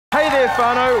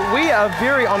whānau. We are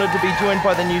very honoured to be joined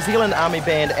by the New Zealand Army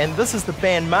Band, and this is the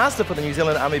band master for the New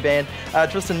Zealand Army Band,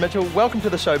 Tristan Mitchell. Welcome to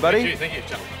the show, buddy. Thank you,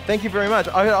 gentlemen. Thank you very much.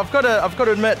 I've got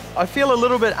to admit, I feel a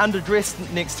little bit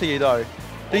underdressed next to you, though.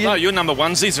 No, you're number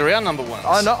ones. These are our number ones.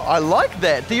 I know. I like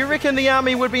that. Do you reckon the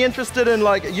Army would be interested in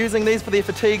using these for their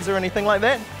fatigues or anything like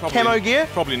that? Camo gear?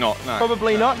 Probably not, no.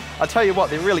 Probably not. I tell you what,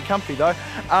 they're really comfy though.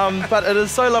 But it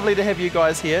is so lovely to have you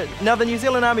guys here. Now, the New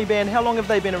Zealand Army Band, how long have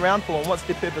they been around for, and what's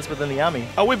their purpose within the Army?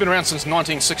 We've been around since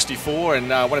 1964, and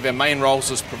one of our main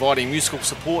roles is providing musical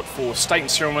support for state and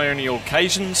ceremonial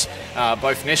occasions,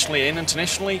 both nationally and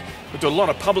internationally. We do a lot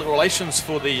of public relations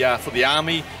for the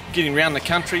Army, getting around the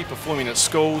country, performing at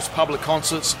schools, public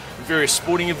concerts, various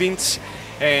sporting events,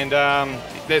 and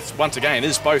that's, once again,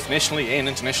 is both nationally and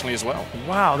internationally as well.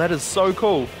 Wow, that is so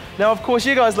cool. Now, of course,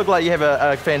 you guys look like you have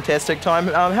a fantastic time.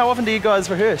 How often do you guys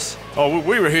rehearse? Oh,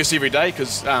 we rehearse every day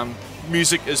because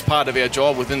music is part of our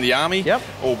job within the Army, yep.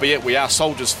 Albeit we are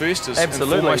soldiers first and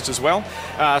foremost as well.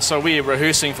 So we're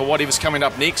rehearsing for whatever's coming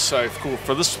up next. So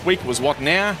for this week was What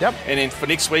Now? Yep. And then for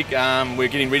next week, we're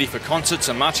getting ready for concerts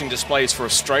and marching displays for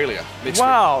Australia next week.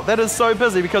 Wow, that is so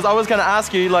busy, because I was going to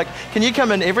ask you, can you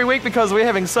come in every week? Because we're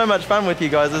having so much fun with you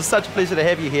guys. It's such a pleasure to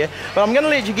have you here. But I'm going to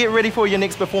let you get ready for your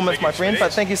next performance, my friend.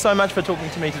 But thank you so much for talking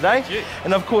to me today. Thank you.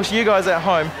 And of course, you guys at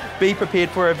home, be prepared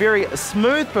for a very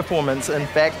smooth performance, in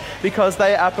fact, because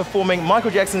they are performing Michael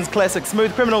Jackson's classic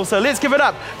Smooth Criminal. So let's give it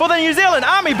up for the New Zealand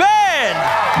Army Band!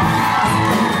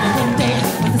 One day,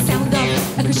 with the sound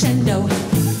of a crescendo,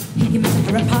 he came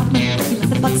into her apartment, he left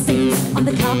the bloodstains on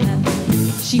the carpet.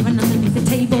 She ran underneath the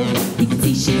table, he could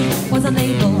see she was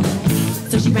unable.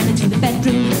 So she ran into the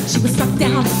bedroom, she was struck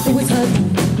down, it was her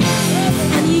doom.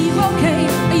 Annie, are you okay?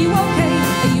 Are you okay?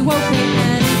 Are you okay,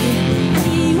 Annie?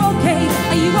 Annie, are you okay?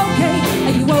 Are you okay?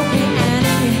 Are you okay,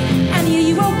 Annie? Annie, are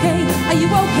you okay? Are you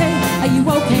okay? Are you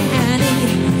okay, Annie?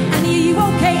 Annie, are you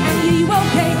okay? Annie, are you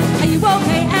okay? Are you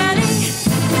okay, Annie?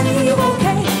 Annie, are you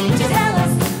okay? Would you tell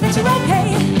us that you're okay?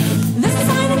 There's a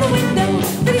sign in the window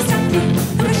that he struck you,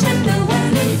 a crescendo,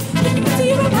 Annie. Then you went to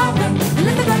your apartment and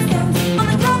left the bloodstains on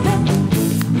the carpet.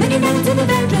 Then you ran into the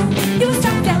bedroom, you were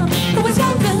struck down, it was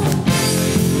your doom.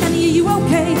 Annie, are you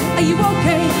okay? Are you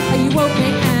okay? Are you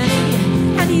okay,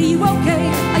 Annie? Annie, are you okay?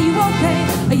 Are you okay?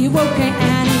 Are you okay,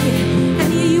 Annie?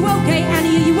 Annie, are you okay?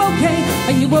 Annie, are you okay?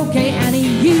 Are you okay, Annie?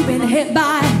 You've been hit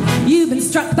by, you've been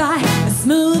struck by a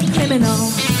smooth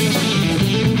criminal.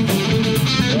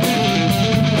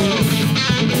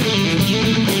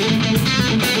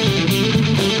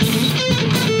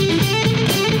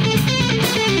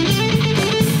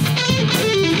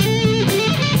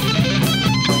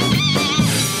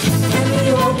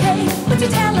 Would you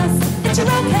tell us that you're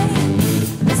okay?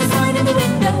 There's a sign in the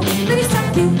window that he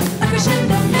struck you, a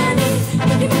crescendo, Annie.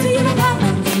 You came into your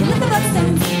apartment with the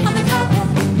bloodstains on the carpet,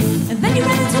 and then you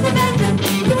ran into the bedroom,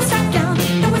 you were struck down,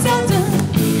 that was your doom.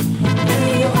 Annie,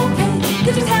 are you okay?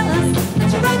 Could you tell us that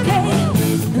you're okay?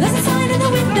 There's a sign in the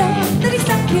window that he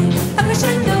struck you, a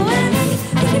crescendo, Annie.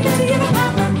 You came into your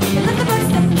apartment with the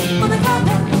bloodstains on the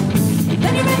carpet,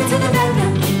 then you ran into the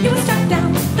bedroom, you were struck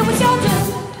down, that was your doom.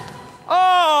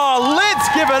 Oh, let's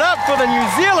give it up for the New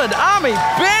Zealand Army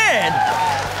Band!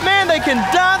 Man, they can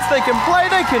dance, they can play,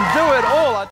 they can do it all.